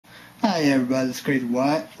Hi everybody, it's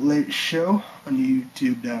CrazyWyatt Late Show on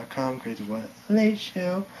YouTube.com. CrazyWyatt Late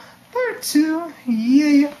Show Part 2.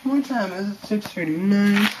 Yeah, what time is it?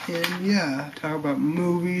 6:39. And yeah, talk about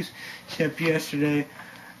movies. Except yesterday,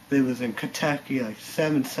 they was in Kentucky, like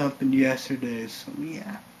 7-something yesterday. So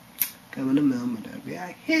yeah, coming to mail, but I'd be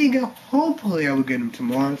like, here you go. Hopefully I will get them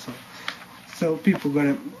tomorrow. So people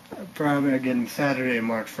gonna probably get them Saturday,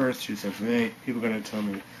 March 1st, 2008. People gonna tell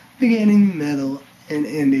me beginning, middle, and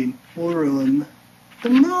ending will ruin the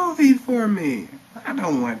movie for me. I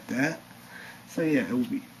don't want that. So yeah, it will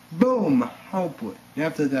be boom, hopefully.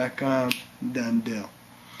 After.com, done deal.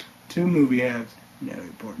 2 movie ads, Natalie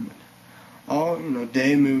Portman. All,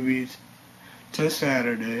 day movies to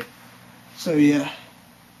Saturday. So yeah.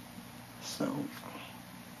 So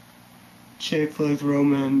chick flicks,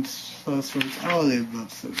 romance, suspense, all the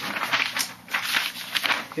above. So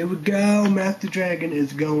here we go. Math the Dragon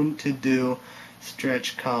is going to do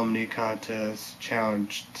Stretch Comedy Contest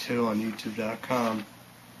Challenge 2 on YouTube.com.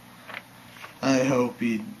 I hope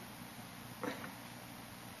he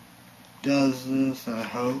does this. I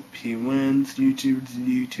hope he wins. YouTubers in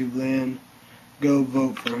YouTube land, go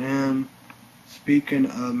vote for him. Speaking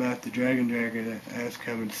of Math the Dragon is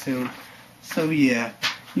coming soon. So yeah,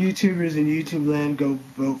 YouTubers in YouTube land, go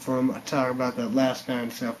vote for him. I talked about that last night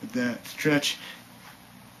and stuff with that stretch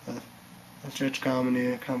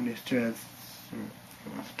comedy stretch.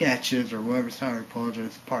 Sketches or whatever. Sorry,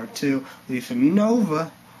 apologize. Part 2. Lisa Nova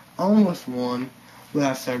almost won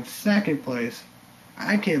last time, 2nd place.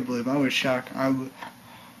 I can't believe. I was shocked. I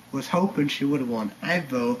was hoping she would have won. I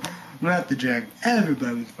vote Math the Dragon.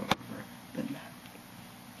 Everybody was voting for her, but not.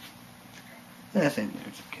 That's ain't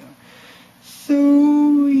there's a killer.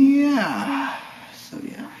 So yeah.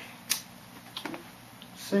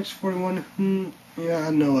 6:41. Yeah, I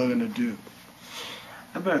know what I'm gonna do.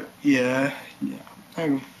 I bet. Yeah.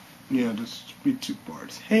 This be 2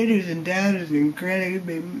 parts. Haters and doubters and crazy.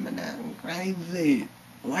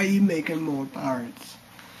 Why are you making more parts?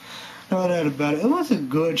 No doubt about it. It was a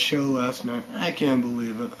good show last night. I can't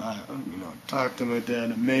believe it. I talked to my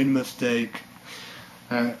dad. I made a mistake.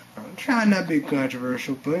 I'm trying not to be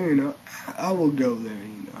controversial, but I will go there.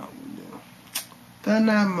 I will do. But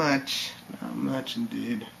not much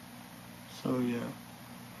indeed. So yeah.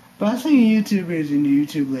 But I think YouTubers in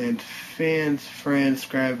YouTube land, fans, friends,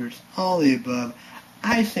 subscribers, all the above,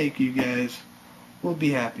 I think you guys will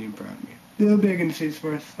be happy and proud of me. Real big in the seats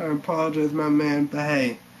first. I apologize, my man, but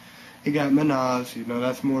hey, it got my nose,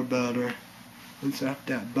 that's more better. And stuff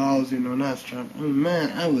that balls, not trying. Oh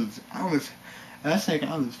man, I think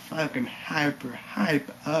I was fucking hype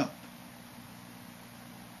up.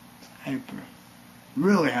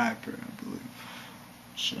 Really hyper, I believe.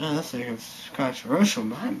 I think it's controversial.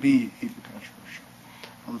 Might be even controversial.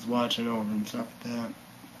 I was watching over and stuff like that.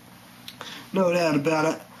 No doubt about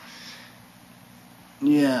it.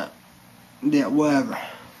 Yeah, whatever.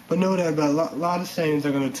 But no doubt about it. A lot of sayings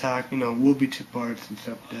are going to talk, will be 2 parts and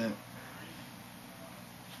stuff like that.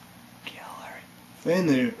 Killer. And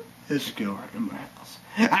there is a killer in my house.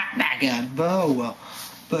 I got Bo. Well,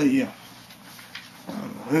 but yeah. I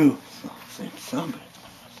don't know who. Saying somebody.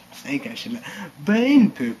 I think I should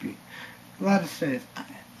Bane Poopy. A lot of sayings.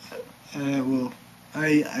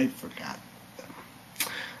 I forgot them.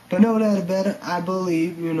 But no doubt about it, I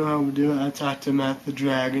believe, how we do it. I talked to Matt the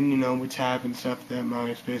Dragon, we type and stuff at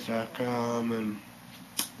MySpace.com and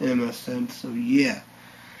MSN, so yeah.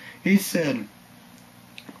 He said,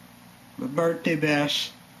 my birthday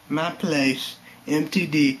bash, my place,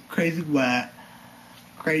 MTD, CrazyWyatt,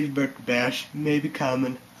 Crazy Birthday Bash, maybe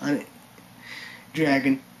coming on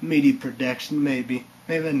Dragon Media Production, maybe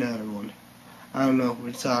another one. I don't know.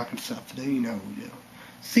 We're talking stuff today. We do.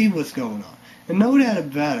 See what's going on, and no doubt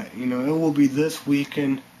about it. It will be this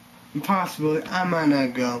weekend, and possibly I might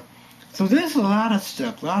not go. So there's a lot of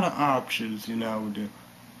stuff, a lot of options. We do.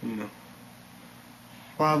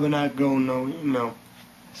 Probably not go. No.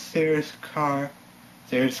 Serious car,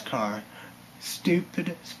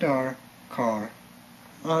 stupid star car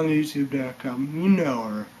on YouTube.com. You know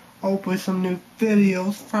her. Hopefully some new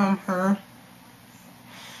videos from her.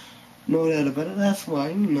 No doubt about it. That's why,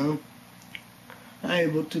 I'm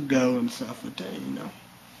able to go and stuff like that,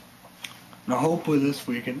 Now hopefully this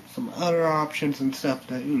weekend, some other options and stuff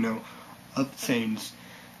that, of things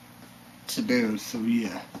to do. So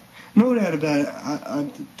yeah. No doubt about it.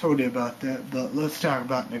 I told you about that. But let's talk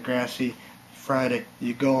about Degrassi Friday.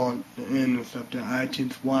 You go on in and stuff to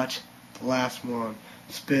iTunes, watch the last one.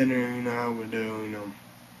 Spinner, how we do,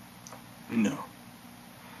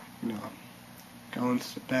 going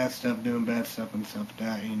to bad stuff, doing bad stuff and stuff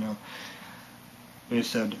like that, We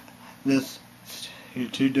said this You're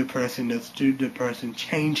too depressing. That's too depressing.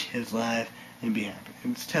 Change his life and be happy.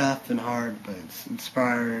 It's tough and hard, but it's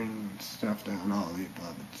inspiring and stuff and all the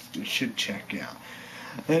above. You should check out.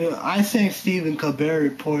 And I think Stephen Colbert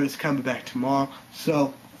Report is coming back tomorrow.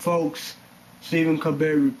 So, folks, Stephen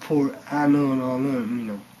Colbert Report, I know and all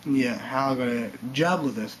know, how I'm going to juggle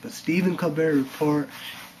this. But Stephen Colbert Report,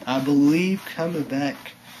 I believe, coming back,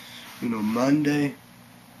 Monday,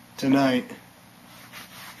 tonight.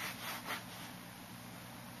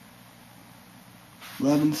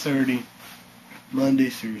 11:30, Monday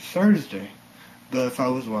through Thursday. But if I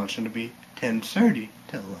was watching, it'd be 10:30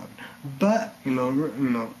 to 11. But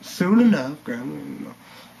soon enough, Grandma.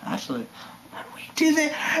 Actually, when we do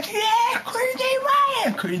that,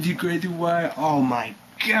 CrazyWyatt. Oh my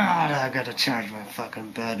God, I gotta charge my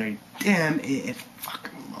fucking battery. Damn, it's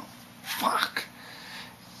fucking low. Fuck.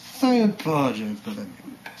 So I apologize, but that made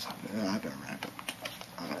me piss off. I better wrap up.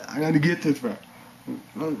 I gotta get this right.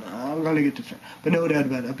 I'm gonna get this right. But no doubt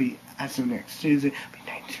about it, I'll be as of next Tuesday. It'll be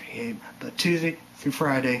 9:30 a.m. But Tuesday through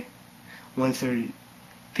Friday, 1:30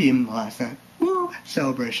 p.m. last night. Woo!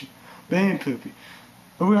 Celebration. Bang poopy.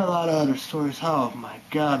 But we got a lot of other stories. Oh my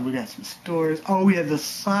God, we got some stories. Oh, we have the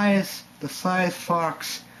Science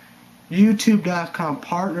Fox YouTube.com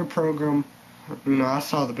partner program. I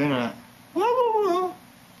saw the banner. Woo!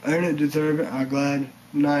 Earn it, deserve it. I'm glad.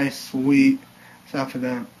 Nice, sweet. Stuff for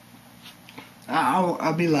them.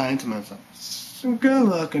 I'll be lying to myself. Some good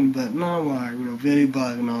looking, but not why. Video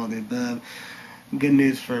blog and all the above. Good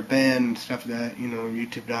news for a band and stuff like that.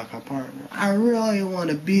 YouTube.com partner. I really want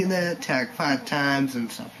to be there. Tag 5 times and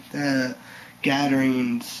stuff like that.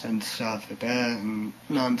 Gatherings and stuff like that. And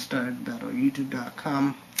non-started battle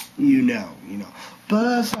YouTube.com. But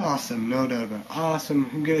that's awesome. No doubt about it.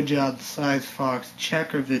 Awesome. Good job, the Size Fox.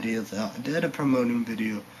 Check her videos out. I did a promoting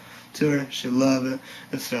video to her. She loved it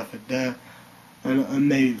and stuff like that. And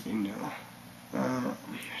amazing,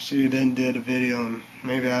 she then did a video, and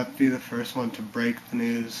maybe I'd be the first one to break the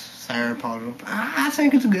news. Siren Paul. I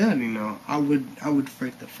think it's good, I would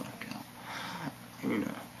freak the fuck out.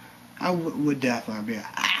 I would definitely be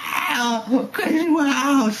CrazyWyatt.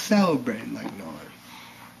 I'll celebrate like no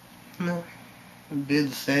one. It'd be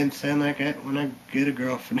the same like that when I get a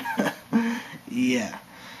girlfriend. Yeah,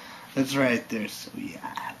 that's right there. So yeah,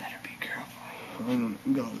 I better be careful.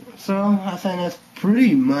 So I think that's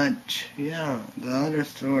pretty much, the other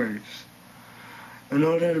stories. I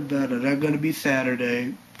know that about it. They're going to be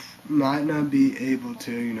Saturday. Might not be able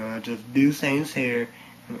to, I just do things here.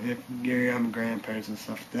 If Gary, I'm grandparents and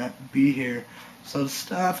stuff like that, be here. So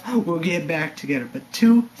stuff, we'll get back together. But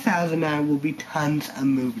 2009 will be tons of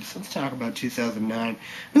movies. Let's talk about 2009.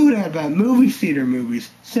 Who would have about movie theater movies?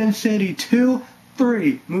 Sin City 2.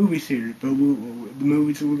 3 movie theaters, but the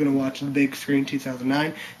movies that we're going to watch on the big screen,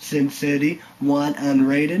 2009, Sin City, 1,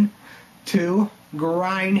 unrated, 2,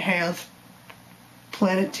 Grindhouse,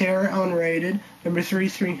 Planet Terror, unrated, number 3,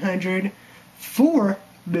 300, 4,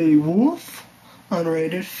 Beowulf,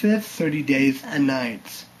 unrated, 5th, 30 Days and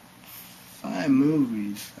Nights. 5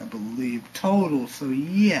 movies, I believe, total, so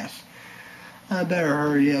yes, I better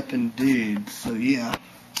hurry up indeed, so yeah.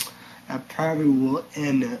 I probably will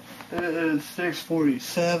end it. It's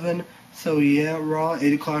 6:47, so yeah, Raw,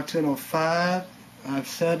 8 o'clock, 10:05. I've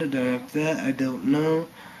said it, and after that, I don't know.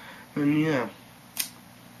 And yeah.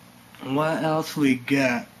 What else we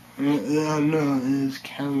got? I know it's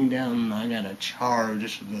counting down, and I gotta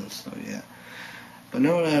charge this, so yeah. But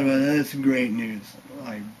no doubt about that, it's great news.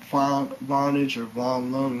 Like, bondage or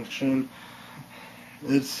vulnerability,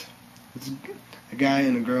 it's a guy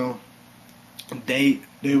and a girl. They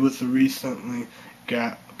was recently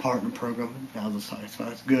got a partner program. Now the Size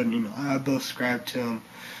Fox good. I both subscribed to him.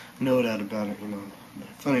 No doubt about it.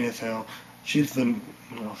 Funny as hell. She's been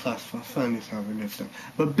funny as hell and good stuff.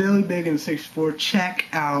 But Billy Big and 64, check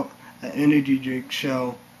out the energy drink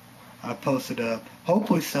show I posted up.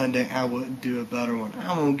 Hopefully Sunday I will do a better one.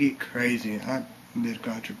 I won't get crazy. I did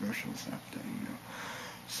controversial stuff there,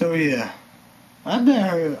 So yeah, I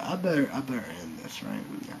better end this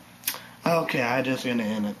right now. Okay, I just gonna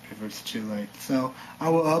end it if it's too late. So I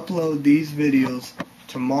will upload these videos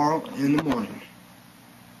tomorrow in the morning.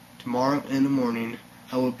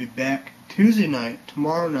 I will be back Tuesday night,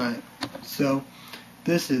 tomorrow night. So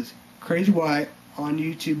this is CrazyWyatt on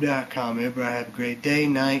YouTube.com. Everybody have a great day,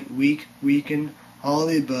 night, week, weekend, all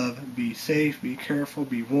the above. Be safe, be careful,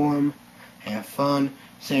 be warm, have fun.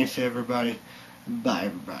 Thanks to everybody. Bye,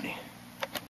 everybody.